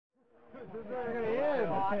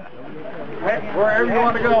Wherever you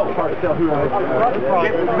want to go.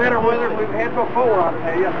 Getting better weather than we've had before, I'll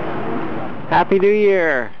tell you. Happy New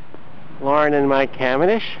Year, Lauren and Mike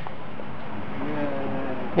Cavendish.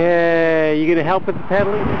 Yeah, you gonna help with the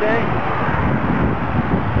pedaling today?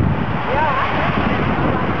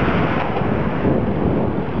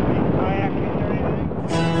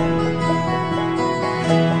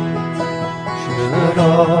 Should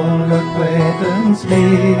old acquaintance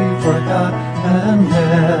be forgot and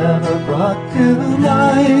never brought to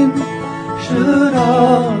mind? Should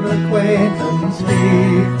old acquaintance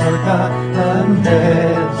be forgot and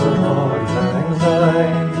there's a more lang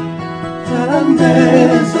syne? And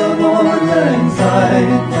there's a more lang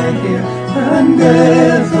syne, my dear, and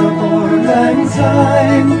there's a more lang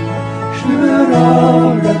syne. Should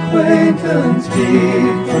old acquaintance be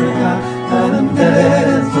forgot and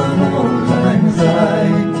there's a more lang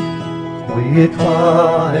syne? We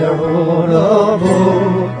twa rode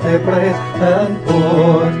about the place and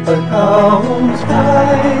put the cows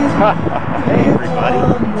flies. Hey everybody,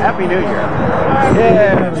 Happy New Year.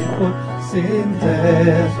 Yeah. Sin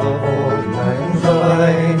there's a old lang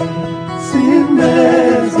syne. Sin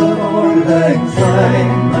there's a old lang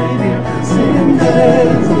syne, my dear. Sin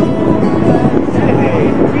there's a old lang syne.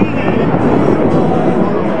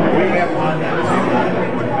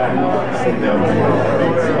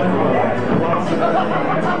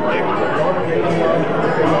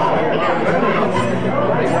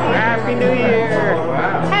 Happy New Year!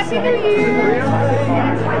 Happy New Year!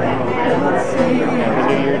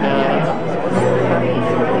 Happy New Year now.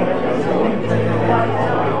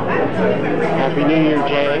 Happy New Year,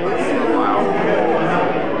 James.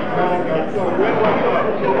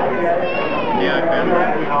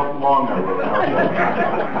 How long are we?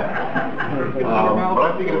 But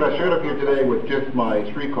I'm thinking if I showed up here today with just my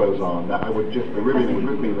street clothes on, that I would just, everything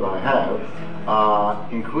with me that I have,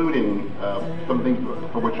 including some things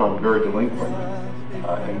for which I'm very delinquent,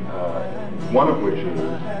 and one of which is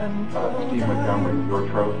Steve Montgomery, your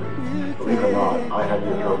trophy. Believe it or not, I have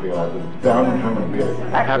your trophy and I was bound and determined to get it.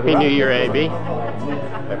 Happy New Year, AB.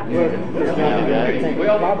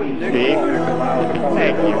 Steve,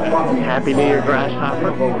 thank you. Happy New Year,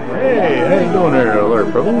 Grasshopper. Hey, how you doing there,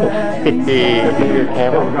 alert, bro? Happy New Year,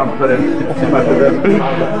 Cameron.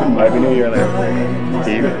 Happy New Year there.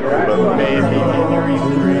 Steve, may it be in your